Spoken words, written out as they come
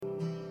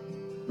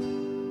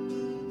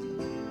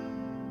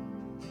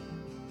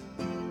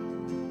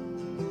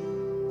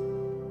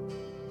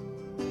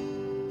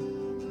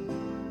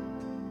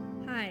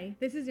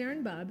This is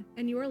Erin Bubb,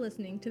 and you are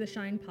listening to the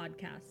Shine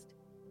Podcast.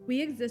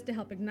 We exist to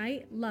help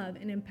ignite, love,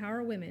 and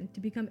empower women to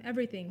become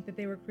everything that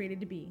they were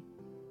created to be.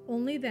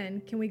 Only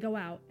then can we go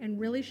out and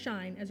really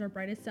shine as our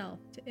brightest self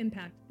to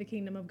impact the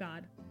kingdom of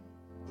God.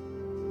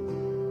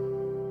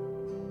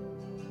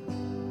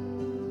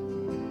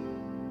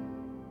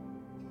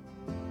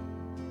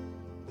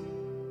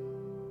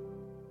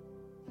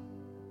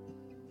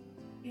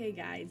 Hey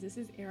guys, this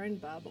is Erin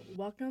Bubb.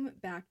 Welcome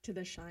back to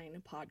the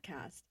Shine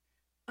Podcast.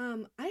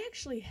 I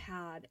actually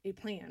had a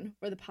plan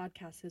for the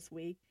podcast this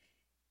week,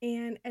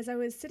 and as I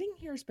was sitting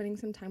here spending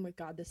some time with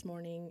God this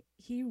morning,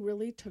 He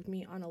really took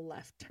me on a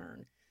left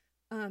turn.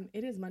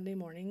 It is Monday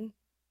morning.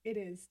 It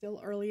is still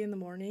early in the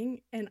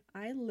morning, and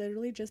I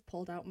literally just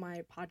pulled out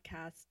my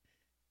podcast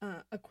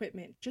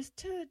equipment just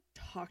to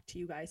talk to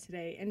you guys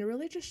today and to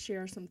really just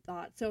share some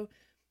thoughts. So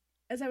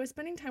as I was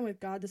spending time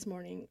with God this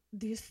morning,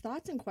 these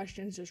thoughts and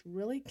questions just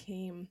really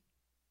came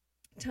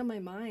to my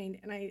mind,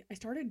 and I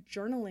started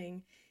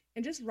journaling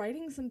and just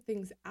writing some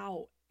things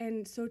out.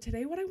 And so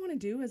today what I want to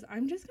do is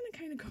I'm just going to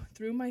kind of go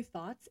through my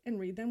thoughts and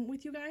read them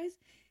with you guys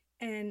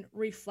and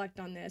reflect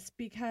on this,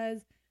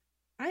 because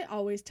I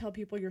always tell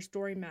people your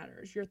story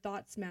matters, your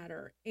thoughts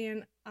matter.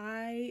 And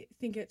I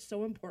think it's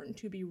so important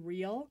to be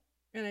real.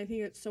 And I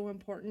think it's so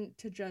important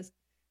to just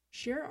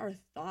share our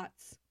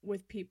thoughts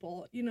with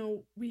people. You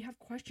know, we have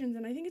questions,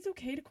 and I think it's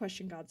okay to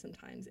question God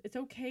sometimes. It's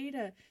okay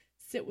to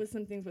sit with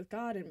some things with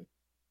God. And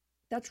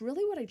that's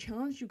really what I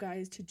challenged you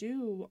guys to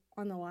do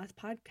on the last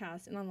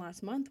podcast and on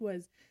last month,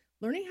 was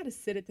learning how to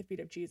sit at the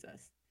feet of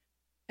Jesus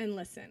and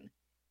listen.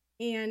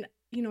 And,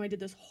 you know, I did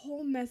this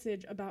whole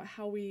message about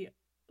how we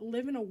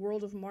live in a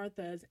world of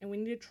Marthas, and we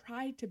need to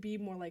try to be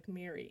more like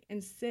Mary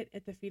and sit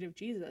at the feet of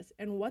Jesus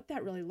and what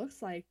that really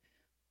looks like.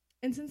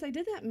 And since I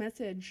did that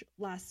message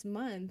last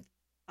month,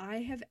 I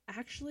have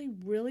actually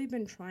really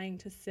been trying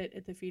to sit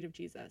at the feet of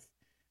Jesus.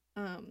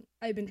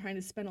 I've been trying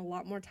to spend a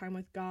lot more time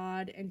with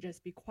God and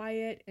just be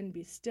quiet and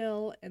be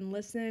still and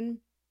listen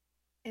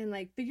and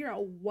like figure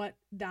out what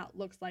that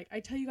looks like. I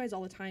tell you guys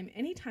all the time,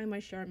 anytime I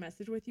share a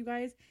message with you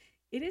guys,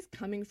 it is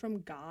coming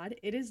from God.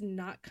 It is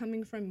not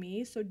coming from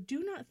me. So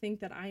do not think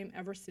that I am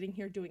ever sitting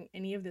here doing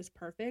any of this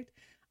perfect.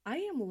 I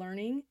am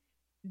learning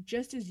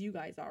just as you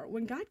guys are.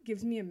 When God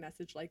gives me a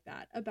message like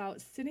that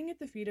about sitting at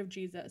the feet of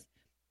Jesus,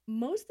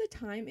 most of the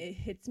time it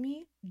hits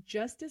me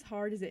just as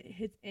hard as it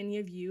hits any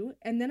of you.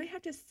 And then I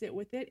have to sit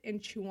with it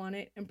and chew on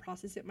it and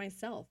process it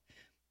myself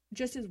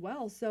just as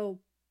well. So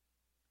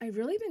I've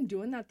really been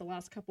doing that the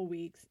last couple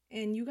weeks.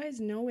 And you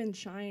guys know in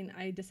Shine,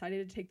 I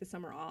decided to take the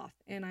summer off,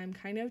 and I'm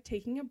kind of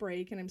taking a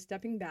break and I'm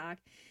stepping back,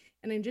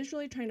 and I'm just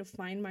really trying to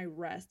find my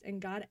rest. And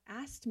God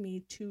asked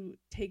me to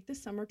take the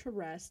summer to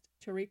rest,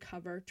 to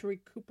recover, to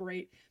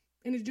recuperate,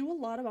 and to do a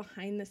lot of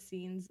behind the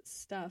scenes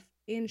stuff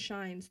in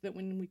Shine so that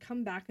when we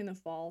come back in the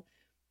fall,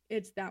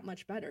 it's that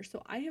much better.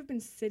 So I have been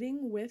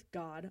sitting with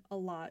God a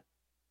lot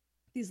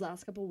these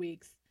last couple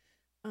weeks,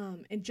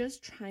 and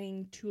just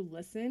trying to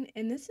listen.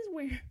 And this is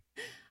where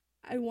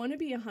I want to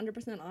be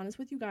 100% honest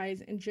with you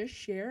guys and just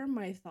share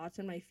my thoughts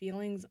and my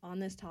feelings on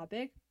this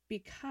topic,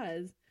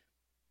 because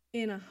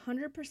in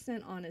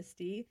 100%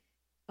 honesty,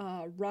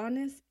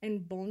 rawness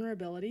and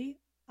vulnerability,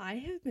 I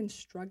have been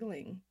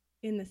struggling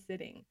in the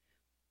sitting.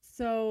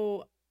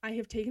 So I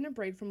have taken a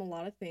break from a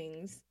lot of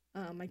things.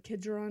 My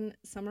kids are on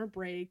summer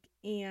break,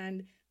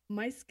 and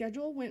my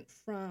schedule went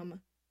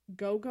from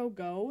go, go,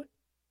 go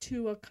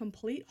to a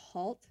complete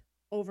halt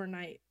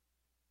overnight.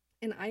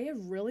 And I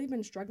have really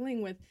been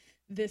struggling with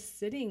this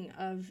sitting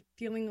of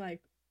feeling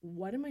like,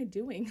 what am I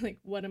doing? Like,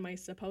 what am I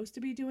supposed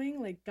to be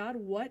doing? Like, God,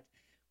 what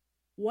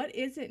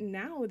is it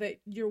now that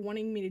you're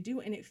wanting me to do?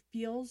 And it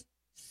feels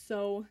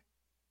so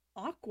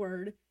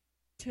awkward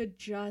to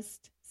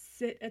just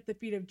sit at the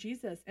feet of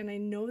Jesus. And I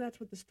know that's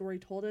what the story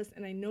told us,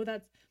 and I know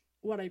that's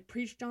what I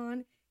preached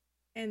on.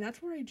 And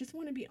that's where I just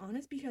want to be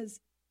honest, because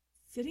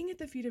sitting at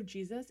the feet of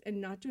Jesus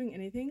and not doing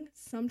anything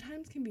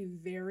sometimes can be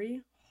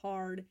very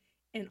hard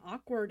and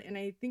awkward. And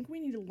I think we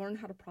need to learn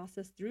how to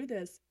process through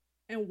this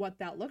and what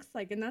that looks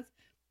like. And that's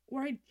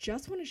where I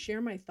just want to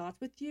share my thoughts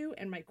with you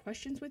and my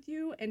questions with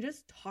you and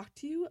just talk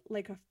to you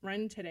like a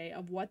friend today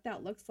of what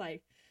that looks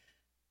like.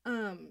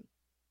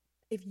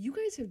 If you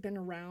guys have been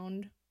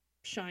around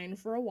Shine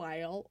for a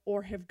while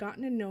or have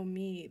gotten to know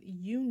me,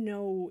 you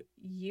know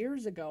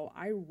years ago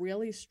I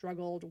really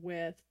struggled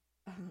with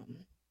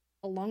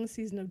a long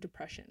season of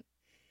depression.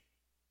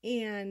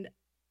 And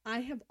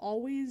I have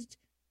always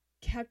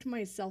kept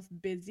myself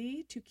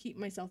busy to keep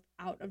myself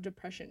out of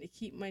depression, to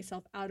keep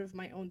myself out of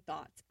my own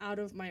thoughts, out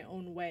of my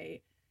own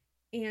way.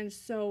 And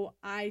so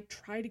I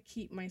try to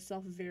keep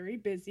myself very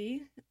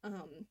busy.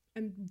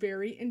 I'm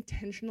very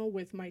intentional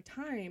with my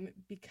time,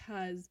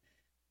 because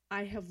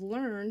I have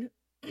learned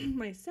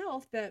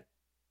myself that,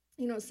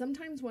 you know,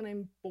 sometimes when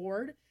I'm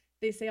bored,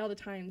 they say all the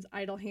times,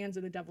 idle hands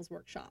are the devil's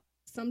workshop.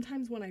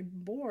 Sometimes when I'm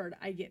bored,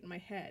 I get in my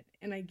head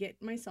and I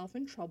get myself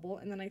in trouble,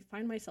 and then I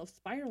find myself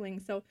spiraling.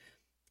 So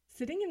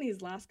sitting in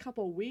these last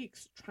couple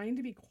weeks, trying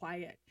to be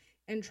quiet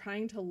and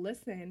trying to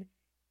listen,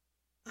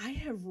 I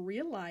have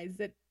realized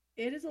that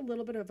it is a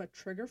little bit of a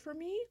trigger for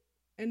me,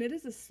 and it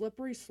is a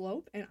slippery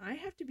slope, and I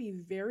have to be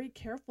very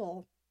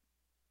careful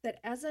that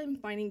as I'm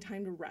finding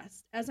time to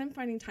rest, as I'm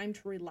finding time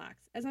to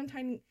relax, as I'm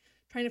trying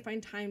to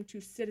find time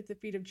to sit at the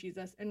feet of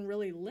Jesus and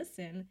really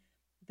listen,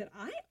 that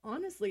I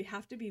honestly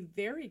have to be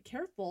very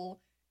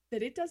careful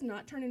that it does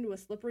not turn into a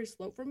slippery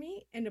slope for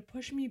me and to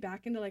push me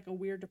back into like a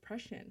weird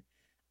depression.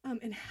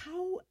 And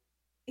how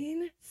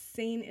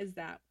insane is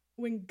that?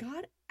 When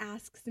God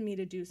asks me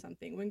to do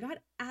something, when God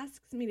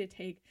asks me to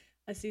take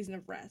a season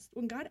of rest,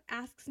 when God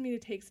asks me to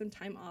take some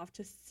time off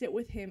to sit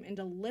with Him and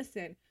to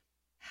listen,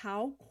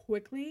 how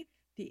quickly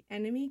the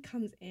enemy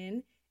comes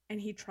in and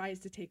he tries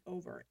to take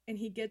over, and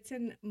he gets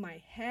in my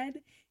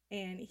head,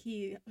 and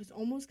he has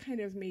almost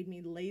kind of made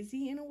me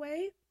lazy in a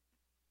way.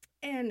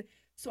 And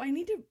so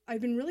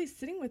I've been really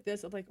sitting with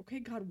this of like, okay,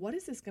 God, what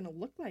is this going to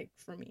look like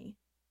for me?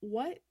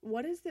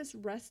 What is this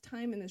rest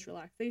time and this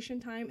relaxation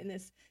time and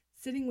this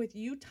sitting with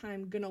you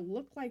time going to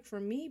look like for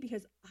me?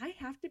 Because I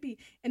have to be,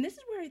 and this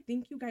is where I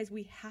think, you guys,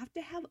 we have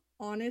to have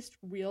honest,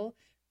 real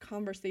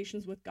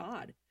conversations with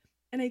God.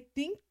 And I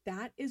think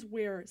that is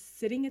where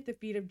sitting at the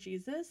feet of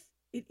Jesus,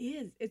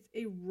 it's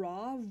a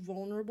raw,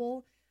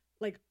 vulnerable,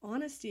 like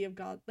honesty of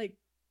God. Like,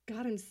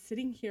 God, I'm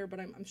sitting here,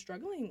 but I'm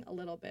struggling a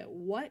little bit.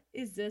 What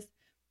is this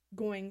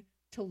going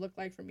to look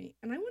like for me?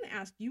 And I want to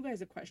ask you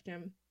guys a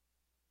question.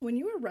 When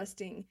you are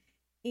resting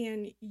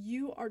and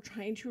you are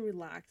trying to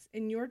relax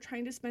and you're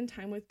trying to spend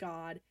time with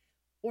God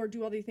or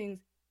do all these things,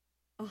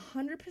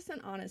 100%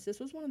 honest, this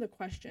was one of the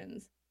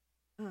questions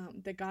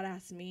that God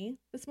asked me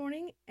this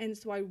morning. And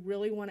so I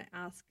really want to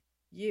ask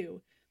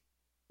you,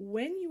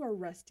 when you are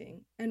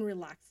resting and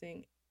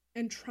relaxing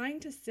and trying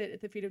to sit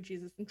at the feet of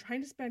Jesus and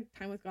trying to spend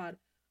time with God,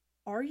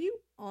 are you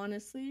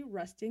honestly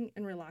resting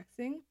and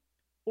relaxing?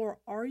 Or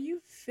are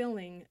you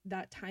filling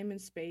that time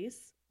and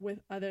space with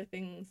other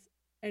things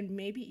and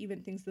maybe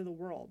even things of the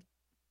world?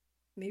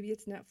 Maybe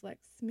it's Netflix.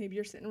 Maybe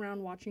you're sitting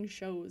around watching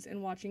shows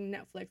and watching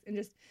Netflix and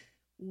just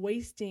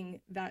wasting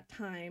that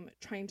time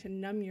trying to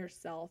numb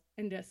yourself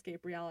and to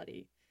escape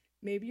reality.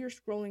 Maybe you're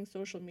scrolling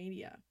social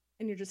media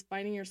and you're just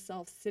finding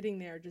yourself sitting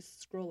there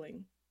just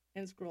scrolling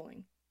and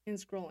scrolling and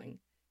scrolling.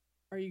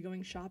 Are you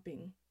going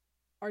shopping?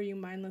 Are you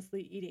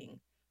mindlessly eating?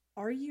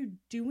 Are you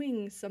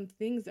doing some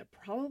things that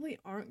probably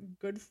aren't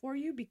good for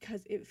you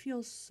because it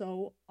feels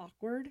so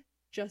awkward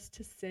just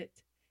to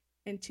sit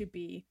and to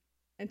be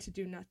and to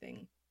do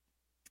nothing?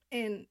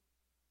 And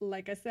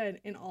like I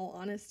said, in all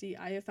honesty,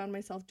 I have found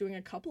myself doing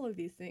a couple of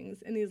these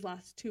things in these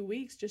last 2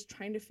 weeks, just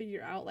trying to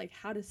figure out like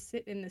how to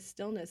sit in this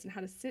stillness and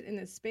how to sit in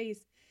this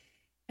space,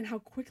 and how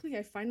quickly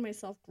I find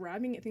myself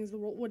grabbing at things in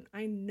the world when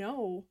I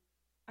know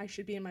I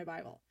should be in my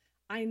Bible.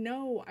 I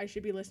know I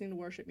should be listening to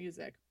worship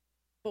music.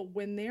 But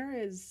when there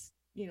is,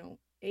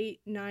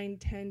 8, 9,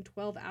 10,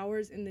 12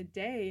 hours in the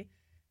day,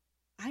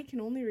 I can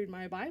only read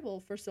my Bible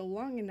for so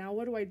long. And now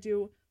what do I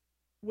do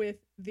with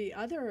the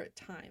other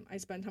time? I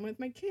spend time with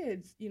my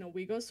kids.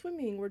 We go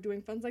swimming, we're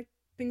doing things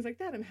like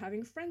that. I'm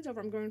having friends over,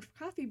 I'm going for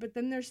coffee, but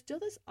then there's still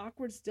this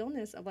awkward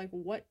stillness of like,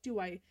 what do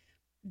I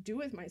do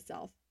with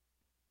myself?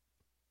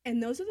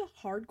 And those are the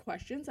hard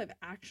questions I've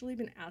actually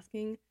been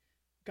asking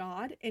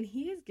God, and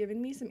He has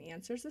given me some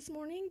answers this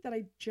morning that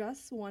I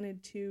just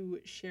wanted to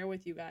share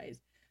with you guys.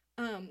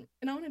 And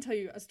I want to tell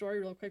you a story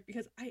real quick,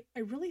 because I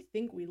really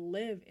think we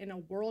live in a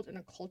world and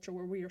a culture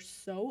where we are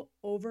so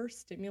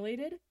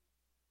overstimulated.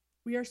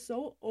 We are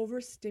so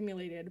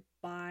overstimulated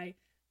by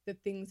the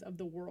things of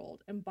the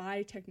world and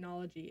by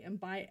technology and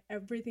by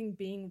everything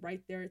being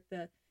right there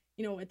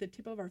at the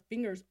tip of our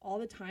fingers all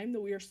the time,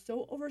 that we are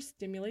so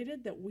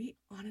overstimulated that we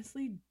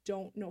honestly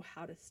don't know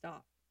how to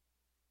stop.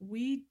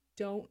 We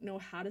don't know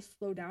how to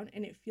slow down,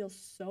 and it feels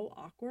so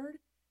awkward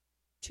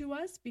to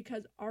us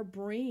because our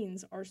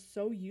brains are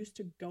so used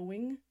to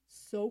going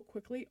so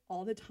quickly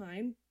all the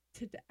time.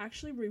 To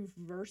actually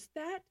reverse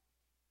that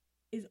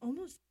is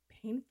almost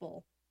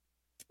painful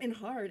and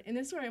hard. And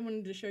this is where I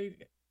wanted to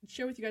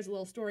share with you guys a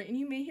little story. And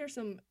you may hear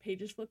some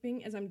pages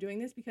flipping as I'm doing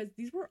this, because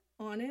these were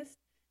honest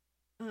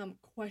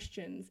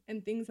questions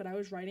and things that I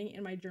was writing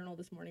in my journal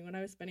this morning when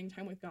I was spending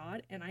time with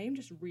God, and I am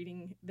just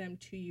reading them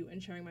to you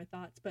and sharing my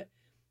thoughts. But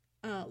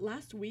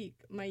last week,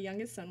 my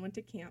youngest son went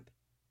to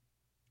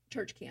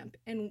church camp,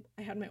 and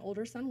I had my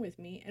older son with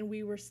me, and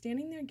we were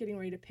standing there getting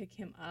ready to pick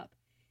him up.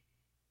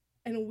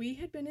 And we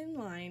had been in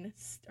line,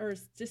 or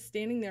just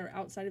standing there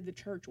outside of the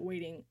church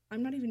waiting.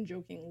 I'm not even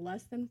joking,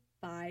 less than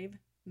 5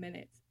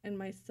 minutes. And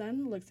my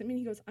son looks at me and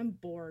he goes, "I'm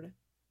bored."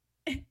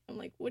 I'm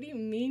like, "What do you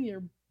mean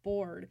you're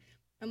bored?"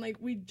 I'm like,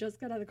 "We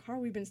just got out of the car.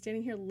 We've been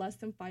standing here less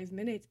than 5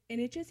 minutes." And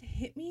it just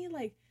hit me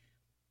like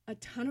a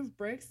ton of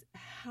bricks,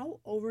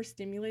 how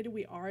overstimulated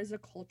we are as a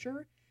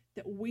culture,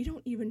 that we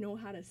don't even know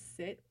how to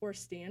sit or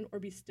stand or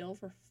be still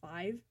for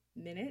 5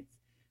 minutes.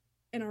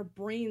 And our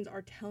brains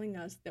are telling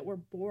us that we're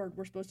bored,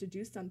 we're supposed to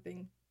do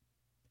something.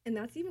 And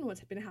that's even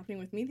what's been happening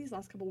with me these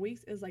last couple of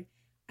weeks, is like,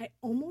 I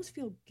almost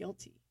feel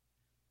guilty.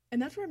 And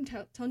that's where I'm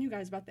telling you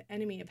guys about the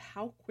enemy, of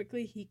how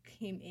quickly he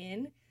came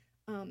in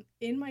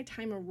my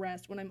time of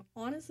rest, when I'm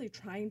honestly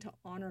trying to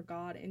honor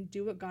God and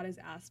do what God has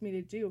asked me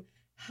to do.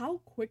 how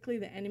quickly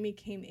the enemy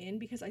came in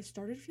because I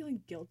started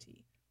feeling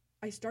guilty.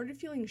 I started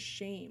feeling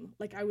shame,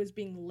 like I was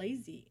being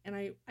lazy and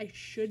I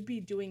should be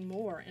doing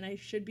more and I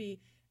should be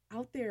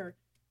out there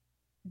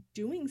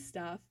doing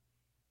stuff.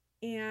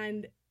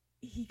 And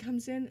he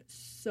comes in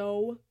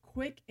so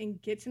quick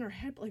and gets in our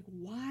head. Like,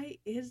 why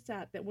is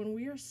that when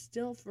we are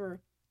still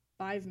for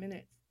 5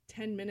 minutes,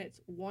 10 minutes,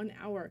 1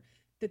 hour,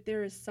 that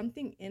there is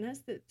something in us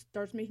that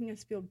starts making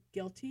us feel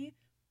guilty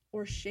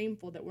or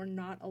shameful that we're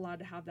not allowed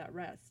to have that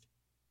rest?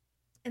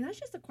 And that's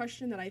just a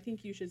question that I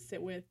think you should sit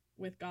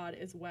with God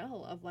as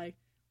well, of like,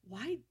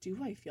 why do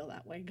I feel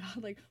that way,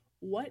 God? Like,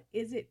 what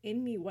is it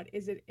in me? What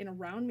is it in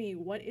around me?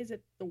 What is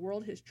it the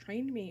world has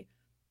trained me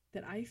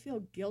that I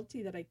feel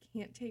guilty that I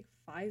can't take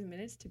 5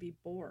 minutes to be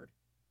bored?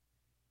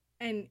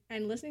 And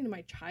listening to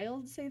my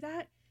child say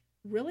that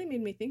really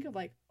made me think of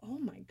like, oh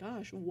my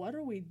gosh, what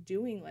are we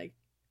doing? Like,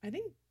 I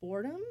think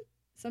boredom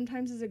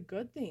sometimes is a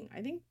good thing.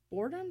 I think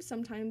boredom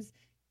sometimes,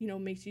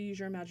 makes you use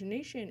your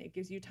imagination. It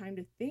gives you time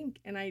to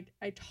think. And I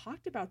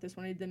talked about this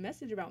when I did the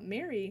message about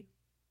Mary,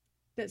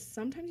 that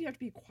sometimes you have to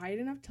be quiet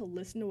enough to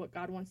listen to what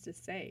God wants to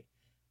say.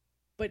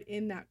 But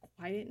in that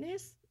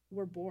quietness,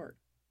 we're bored,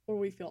 or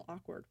we feel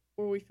awkward,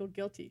 or we feel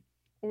guilty,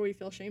 or we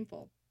feel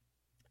shameful.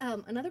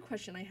 Another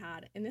question I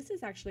had, and this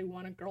is actually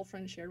one a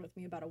girlfriend shared with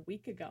me about a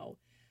week ago.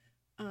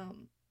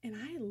 And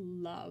I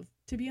love,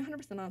 to be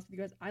 100% honest with you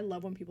guys, I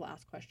love when people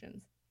ask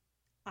questions.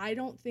 I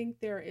don't think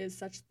there is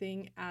such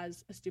thing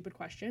as a stupid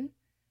question.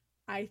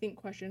 I think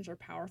questions are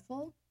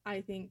powerful.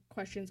 I think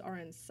questions are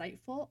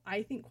insightful.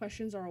 I think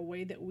questions are a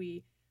way that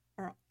we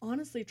are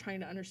honestly trying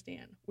to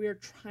understand. We are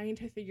trying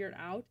to figure it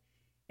out.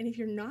 And if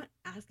you're not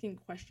asking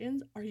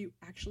questions, are you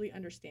actually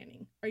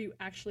understanding? Are you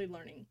actually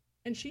learning?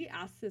 And she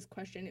asked this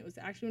question. It was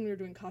actually when we were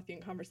doing coffee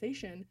and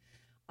conversation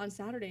on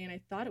Saturday, and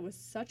I thought it was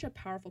such a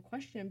powerful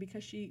question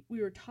because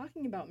we were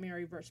talking about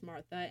Mary versus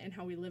Martha and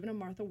how we live in a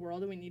Martha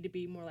world and we need to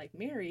be more like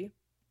Mary.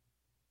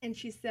 And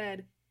she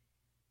said,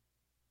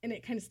 and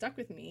it kind of stuck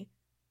with me,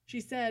 she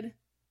said,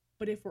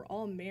 but if we're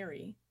all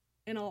Mary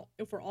and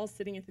if we're all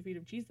sitting at the feet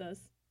of Jesus,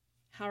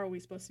 how are we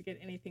supposed to get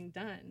anything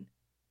done?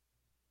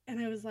 And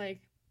I was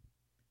like,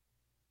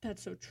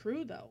 that's so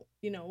true though.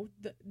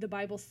 The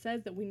Bible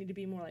says that we need to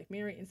be more like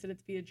Mary and sit at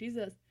the feet of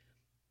Jesus.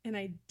 And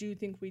I do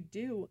think we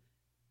do.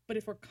 But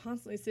if we're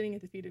constantly sitting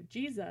at the feet of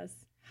Jesus,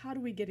 how do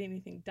we get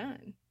anything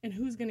done? And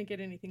who's going to get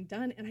anything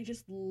done? And I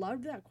just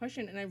loved that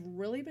question. And I've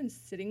really been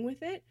sitting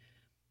with it.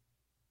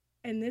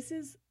 And this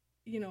is,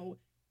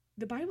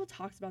 the Bible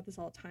talks about this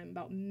all the time,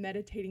 about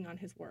meditating on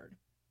his word,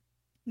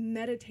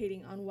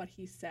 meditating on what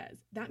he says.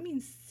 That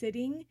means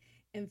sitting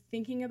and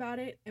thinking about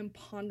it and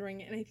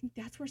pondering it. And I think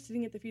that's where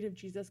sitting at the feet of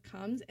Jesus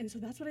comes. And so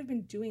that's what I've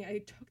been doing. I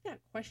took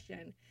that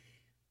question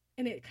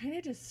and it kind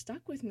of just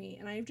stuck with me.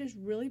 And I've just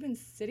really been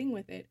sitting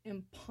with it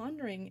and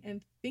pondering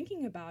and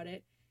thinking about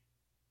it,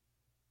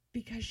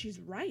 because she's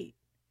right.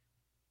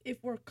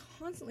 If we're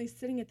constantly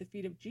sitting at the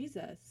feet of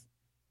Jesus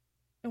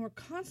and we're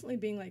constantly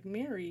being like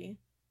Mary,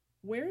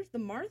 where's the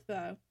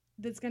Martha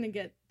that's going to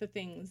get the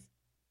things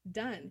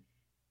done?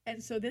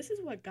 And so this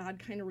is what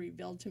God kind of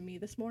revealed to me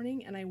this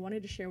morning, and I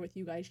wanted to share with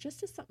you guys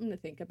just as something to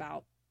think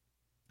about.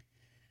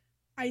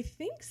 I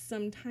think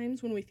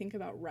sometimes when we think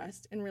about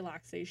rest and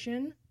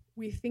relaxation,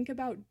 we think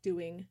about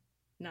doing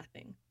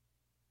nothing.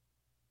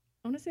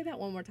 I want to say that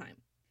one more time.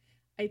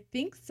 I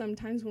think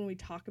sometimes when we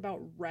talk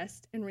about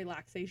rest and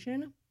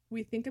relaxation,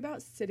 we think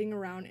about sitting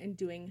around and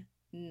doing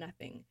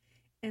nothing.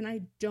 And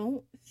I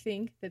don't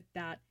think that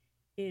that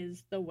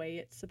is the way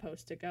it's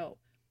supposed to go.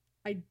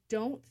 I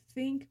don't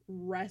think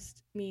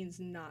rest means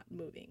not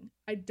moving.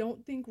 I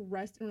don't think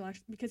rest and relax,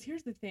 because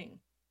here's the thing.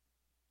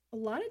 A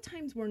lot of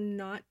times we're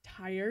not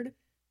tired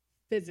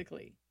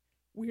physically.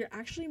 We're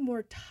actually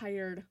more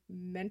tired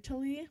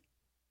mentally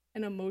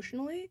and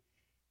emotionally.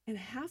 And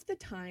half the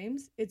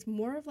times it's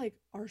more of like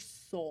our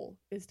soul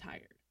is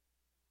tired.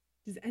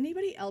 Does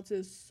anybody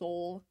else's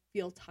soul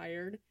feel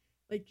tired?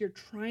 Like you're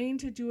trying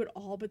to do it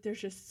all, but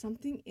there's just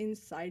something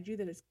inside you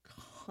that is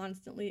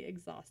constantly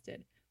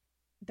exhausted.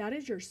 That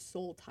is your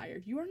soul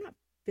tired. You are not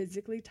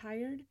physically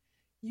tired.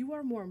 You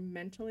are more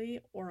mentally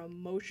or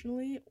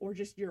emotionally, or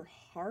just your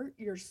heart,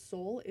 your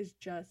soul is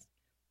just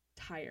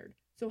tired.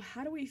 So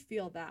how do we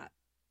feel that?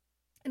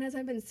 And as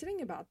I've been sitting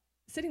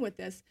with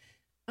this,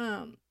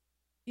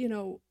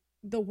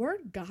 the word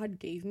God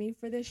gave me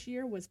for this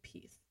year was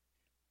peace.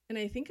 And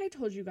I think I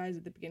told you guys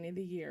at the beginning of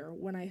the year,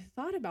 when I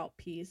thought about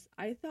peace,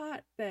 I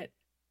thought that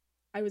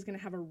I was going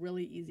to have a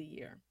really easy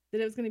year,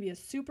 that it was going to be a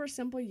super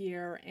simple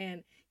year,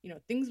 and,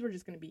 things were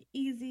just going to be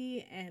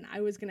easy, and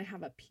I was going to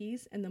have a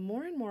peace. And the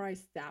more and more I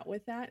sat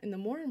with that, and the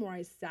more and more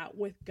I sat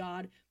with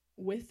God,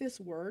 with this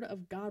word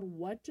of God,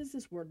 what does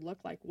this word look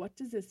like? What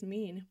does this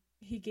mean?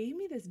 He gave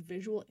me this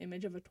visual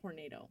image of a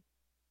tornado.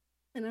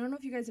 And I don't know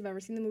if you guys have ever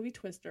seen the movie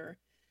Twister,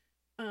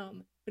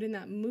 but in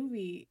that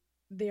movie,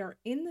 they are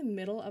in the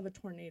middle of a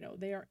tornado.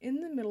 They are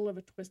in the middle of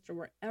a twister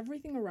where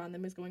everything around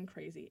them is going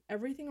crazy.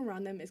 Everything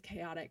around them is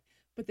chaotic,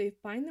 but they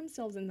find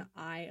themselves in the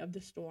eye of the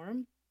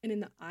storm. And in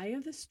the eye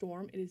of the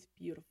storm, it is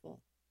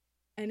beautiful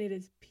and it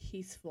is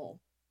peaceful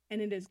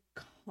and it is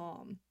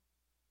calm.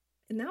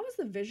 And that was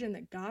the vision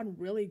that God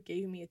really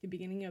gave me at the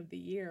beginning of the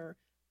year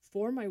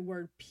for my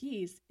word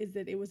peace, is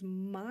that it was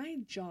my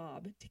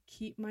job to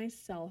keep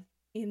myself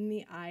in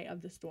the eye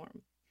of the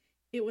storm.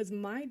 It was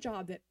my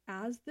job that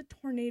as the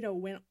tornado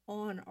went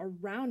on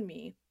around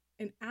me,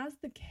 and as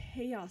the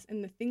chaos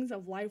and the things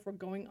of life were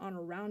going on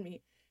around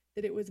me,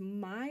 that it was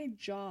my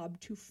job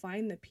to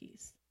find the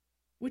peace,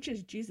 which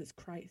is Jesus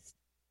Christ.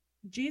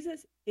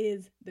 Jesus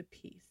is the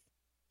peace.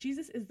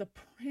 Jesus is the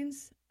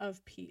Prince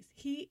of Peace.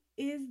 He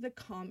is the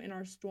calm in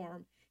our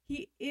storm.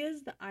 He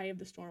is the eye of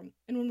the storm.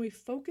 And when we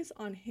focus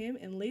on him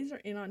and laser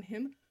in on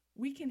him,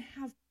 we can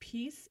have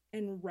peace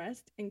and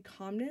rest and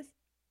calmness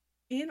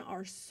in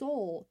our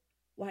soul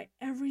while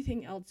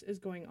everything else is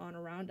going on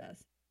around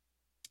us.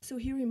 So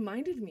he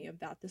reminded me of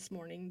that this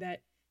morning,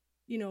 that,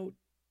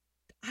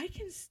 I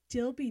can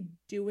still be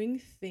doing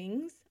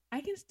things.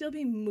 I can still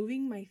be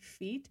moving my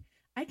feet.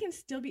 I can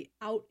still be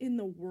out in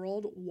the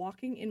world,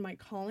 walking in my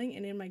calling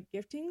and in my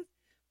giftings,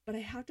 but I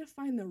have to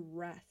find the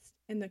rest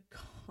and the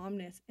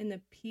calmness and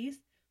the peace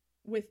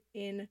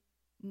within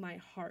my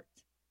heart.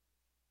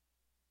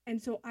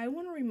 And so I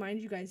want to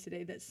remind you guys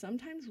today that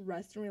sometimes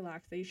rest and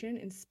relaxation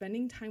and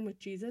spending time with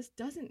Jesus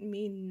doesn't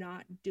mean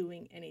not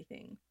doing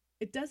anything.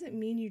 It doesn't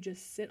mean you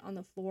just sit on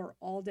the floor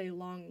all day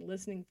long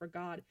listening for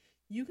God.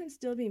 You can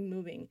still be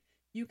moving.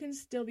 You can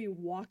still be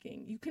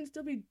walking. You can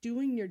still be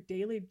doing your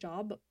daily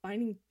job, but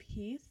finding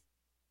peace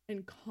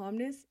and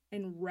calmness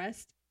and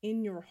rest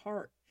in your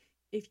heart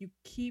if you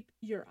keep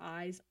your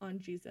eyes on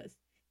Jesus,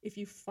 if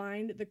you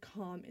find the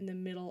calm in the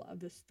middle of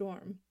the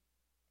storm.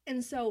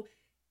 And so,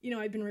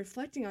 I've been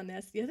reflecting on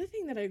this. The other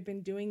thing that I've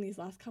been doing these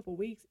last couple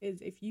weeks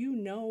is, if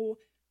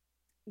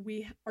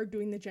we are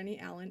doing the Jennie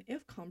Allen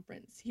IF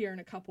conference here in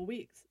a couple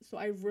weeks. So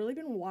I've really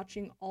been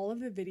watching all of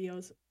the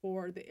videos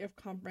for the IF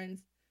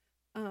conference,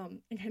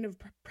 and kind of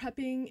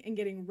prepping and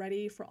getting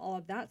ready for all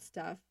of that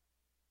stuff.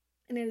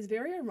 And it is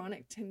very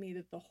ironic to me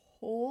that the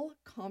whole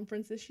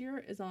conference this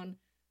year is on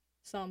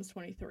Psalms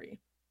 23.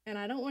 And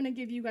I don't want to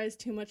give you guys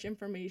too much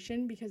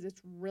information because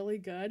it's really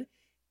good.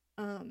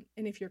 And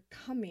if you're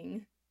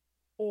coming,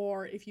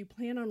 or if you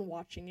plan on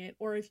watching it,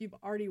 or if you've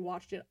already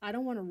watched it, I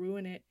don't want to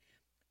ruin it.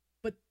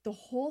 But the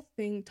whole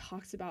thing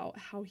talks about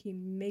how he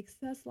makes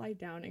us lie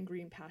down in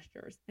green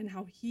pastures and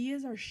how he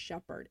is our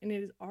shepherd. And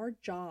it is our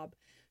job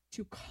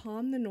to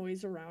calm the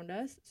noise around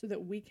us so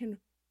that we can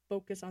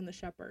focus on the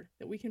shepherd,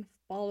 that we can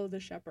follow the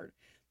shepherd,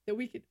 that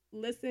we could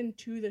listen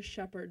to the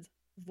shepherd's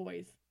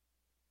voice.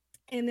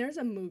 And there's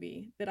a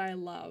movie that I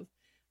love.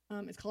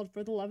 It's called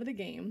For the Love of the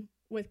Game,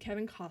 with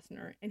Kevin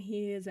Costner, and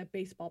he is a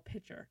baseball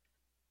pitcher.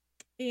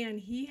 And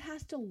he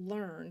has to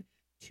learn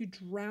to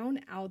drown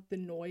out the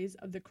noise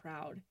of the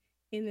crowd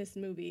in this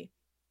movie.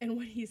 And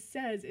what he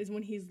says is,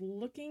 when he's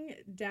looking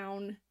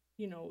down,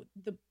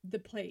 the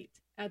plate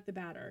at the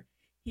batter,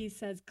 he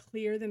says,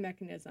 clear the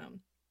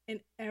mechanism.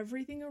 And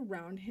everything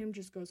around him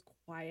just goes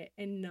quiet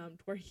and numbed,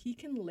 where he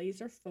can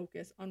laser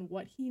focus on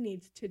what he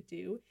needs to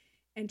do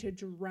and to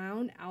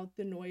drown out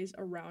the noise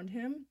around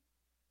him.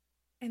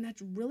 And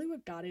that's really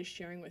what God is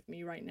sharing with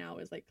me right now,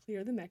 is like,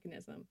 clear the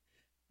mechanism,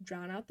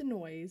 drown out the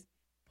noise,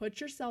 put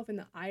yourself in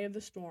the eye of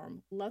the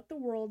storm, let the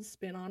world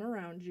spin on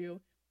around you,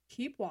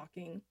 keep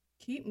walking,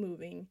 keep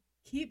moving,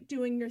 keep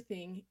doing your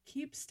thing,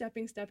 keep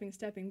stepping,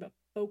 but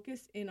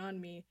focus in on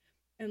me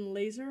and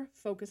laser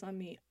focus on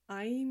me.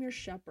 I am your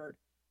shepherd.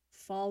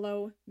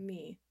 Follow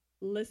me.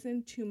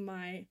 Listen to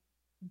my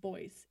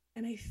voice.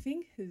 And I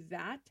think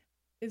that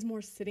is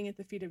more sitting at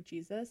the feet of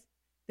Jesus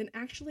than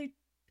actually,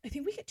 I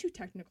think we get too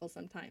technical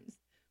sometimes.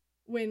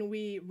 When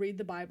we read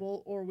the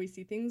Bible or we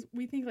see things,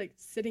 we think like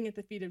sitting at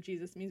the feet of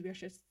Jesus means we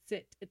actually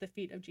sit at the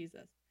feet of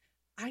Jesus.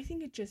 I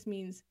think it just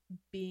means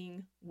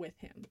being with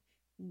him,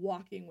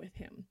 walking with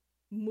him,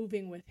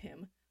 moving with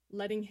him,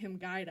 letting him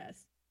guide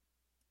us.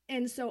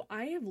 And so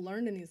I have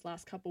learned in these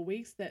last couple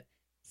weeks that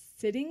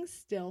sitting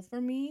still for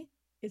me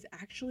is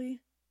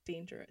actually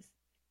dangerous.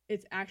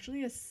 It's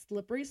actually a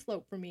slippery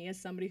slope for me,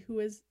 as somebody who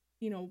has,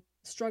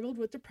 struggled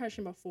with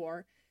depression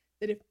before,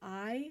 that if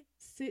I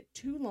sit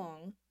too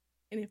long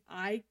and if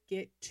I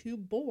get too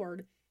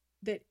bored,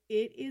 that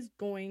it is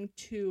going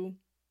to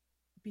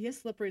be a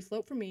slippery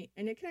slope for me,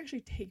 and it can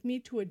actually take me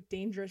to a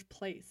dangerous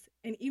place.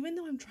 And even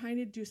though I'm trying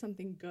to do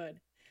something good,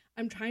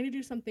 I'm trying to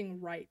do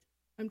something right,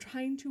 I'm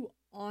trying to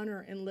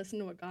honor and listen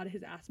to what God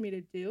has asked me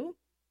to do,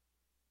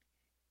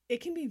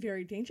 it can be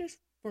very dangerous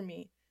for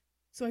me.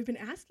 So I've been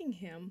asking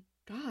him,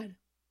 God,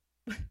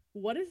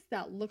 what does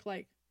that look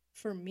like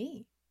for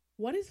me?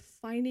 What does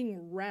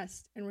finding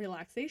rest and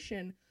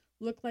relaxation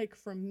look like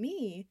for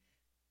me,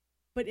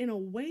 but in a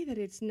way that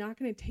it's not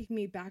going to take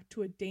me back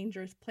to a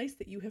dangerous place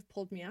that you have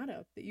pulled me out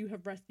of, that you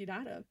have rescued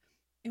out of?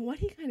 And what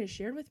he kind of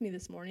shared with me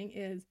this morning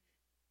is,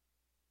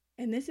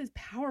 and this is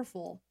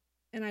powerful,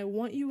 and I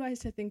want you guys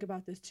to think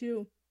about this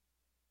too,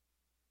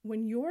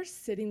 when you're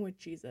sitting with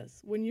Jesus,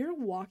 when you're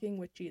walking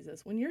with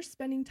Jesus, when you're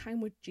spending time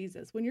with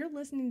Jesus, when you're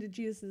listening to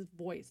Jesus'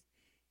 voice,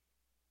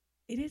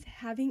 it is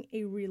having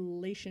a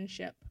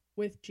relationship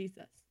with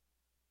Jesus.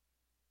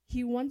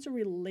 He wants a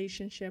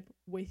relationship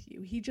with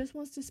you. He just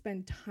wants to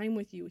spend time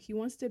with you. He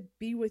wants to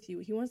be with you.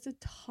 He wants to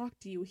talk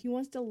to you. He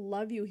wants to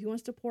love you. He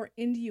wants to pour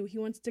into you. He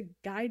wants to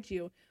guide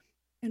you.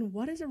 And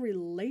what does a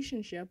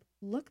relationship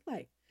look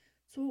like?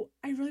 So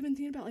I've really been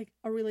thinking about like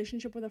a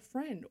relationship with a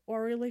friend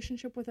or a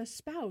relationship with a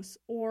spouse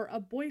or a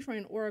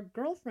boyfriend or a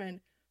girlfriend.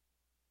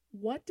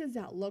 What does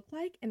that look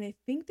like? And I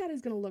think that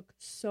is going to look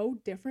so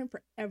different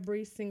for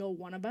every single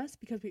one of us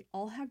because we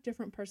all have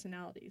different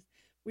personalities.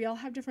 We all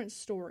have different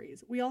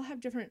stories. We all have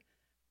different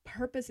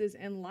purposes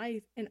in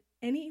life and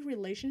any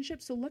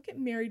relationship. So look at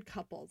married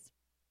couples.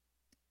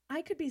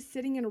 I could be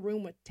sitting in a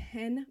room with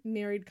 10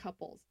 married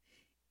couples,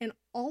 and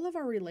all of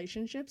our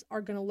relationships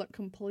are going to look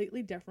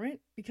completely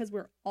different because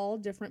we're all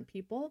different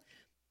people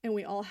and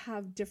we all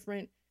have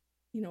different,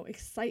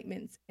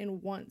 excitements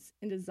and wants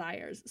and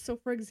desires. So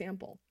for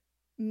example,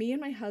 me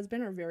and my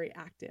husband are very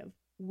active.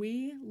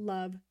 We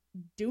love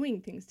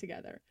doing things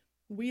together.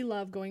 We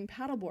love going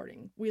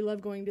paddleboarding. We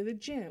love going to the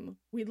gym.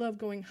 We love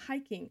going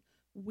hiking.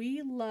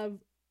 We love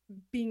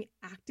being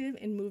active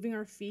and moving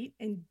our feet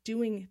and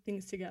doing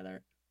things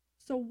together.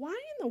 So why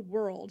in the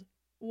world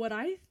would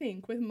I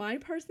think with my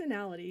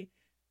personality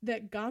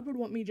that God would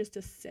want me just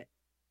to sit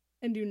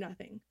and do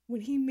nothing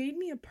when he made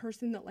me a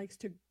person that likes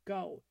to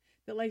go,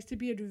 that likes to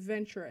be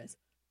adventurous?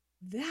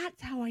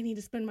 That's how I need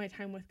to spend my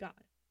time with God.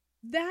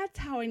 That's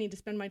how I need to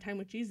spend my time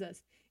with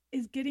Jesus,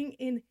 is getting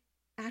in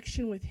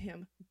action with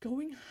him,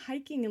 going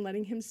hiking and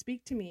letting him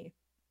speak to me,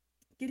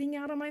 getting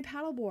out on my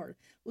paddleboard,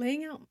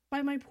 laying out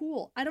by my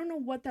pool. I don't know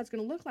what that's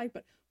going to look like,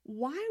 but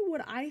why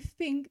would I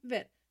think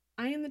that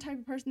I am the type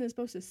of person that's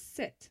supposed to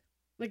sit,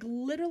 like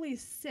literally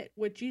sit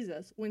with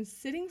Jesus, when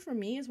sitting for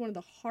me is one of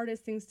the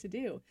hardest things to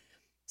do?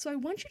 So I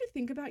want you to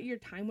think about your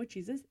time with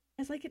Jesus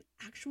as like an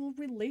actual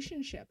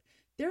relationship.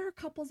 There are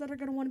couples that are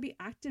going to want to be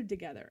active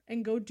together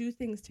and go do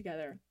things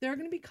together. There are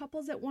going to be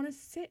couples that want to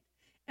sit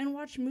and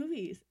watch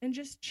movies and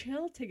just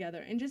chill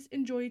together and just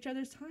enjoy each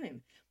other's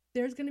time.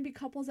 There's going to be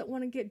couples that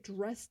want to get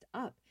dressed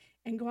up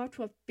and go out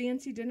to a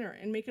fancy dinner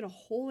and make it a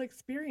whole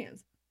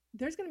experience.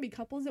 There's going to be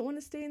couples that want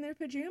to stay in their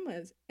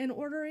pajamas and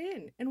order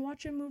in and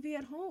watch a movie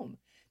at home.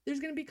 There's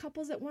going to be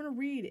couples that want to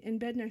read in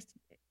bed next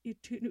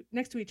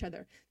to each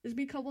other. There's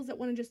going to be couples that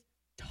want to just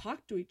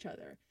talk to each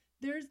other.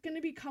 There's going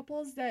to be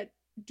couples that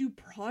do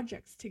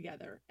projects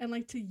together and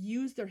like to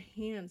use their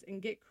hands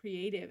and get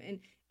creative. And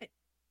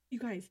you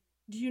guys,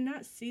 do you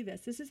not see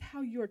this? This is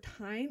how your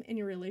time and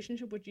your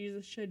relationship with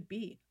Jesus should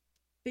be.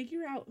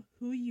 Figure out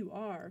who you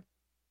are,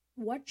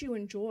 what you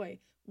enjoy,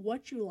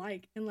 what you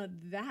like, and let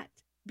that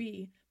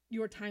be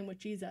your time with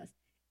Jesus.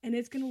 And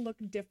it's going to look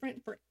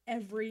different for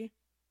every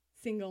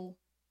single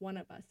one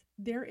of us.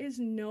 There is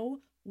no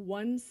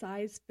one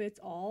size fits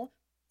all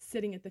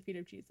sitting at the feet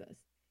of Jesus.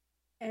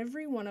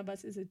 Every one of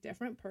us is a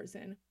different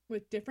person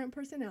with different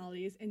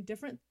personalities and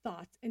different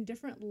thoughts and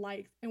different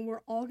likes, and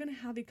we're all going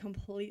to have a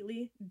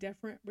completely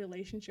different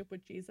relationship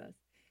with Jesus.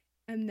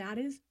 And that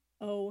is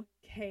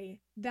okay.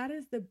 That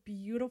is the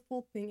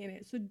beautiful thing in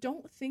it. So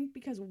don't think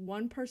because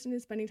one person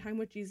is spending time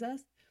with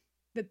Jesus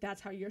that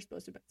that's how you're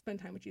supposed to spend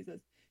time with Jesus.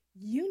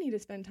 You need to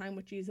spend time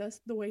with Jesus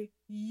the way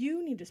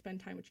you need to spend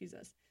time with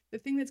Jesus. The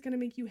thing that's going to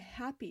make you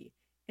happy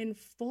and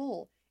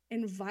full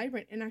and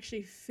vibrant and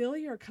actually fill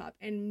your cup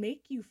and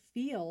make you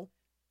feel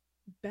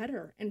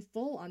better and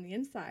full on the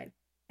inside.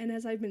 And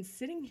as I've been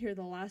sitting here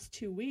the last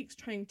 2 weeks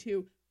trying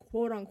to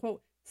quote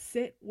unquote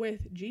sit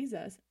with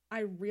Jesus,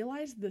 I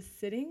realized the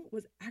sitting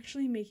was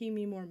actually making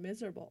me more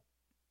miserable.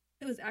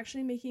 It was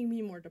actually making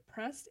me more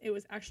depressed. It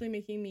was actually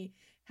making me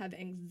have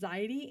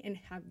anxiety and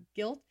have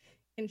guilt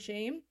and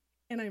shame.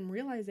 And I'm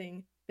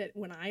realizing that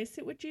when I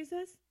sit with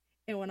Jesus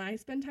and when I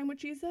spend time with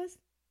Jesus,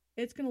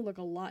 it's going to look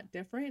a lot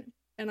different.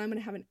 And I'm going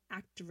to have an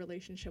active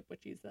relationship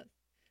with Jesus.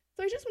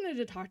 So I just wanted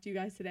to talk to you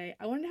guys today.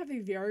 I wanted to have a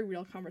very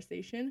real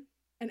conversation.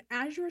 And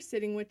as you're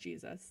sitting with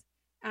Jesus,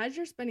 as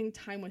you're spending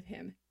time with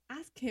him,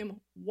 ask him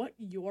what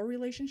your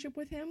relationship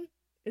with him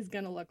is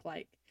going to look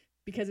like,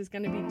 because it's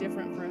going to be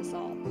different for us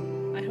all.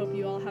 I hope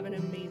you all have an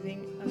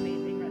amazing, amazing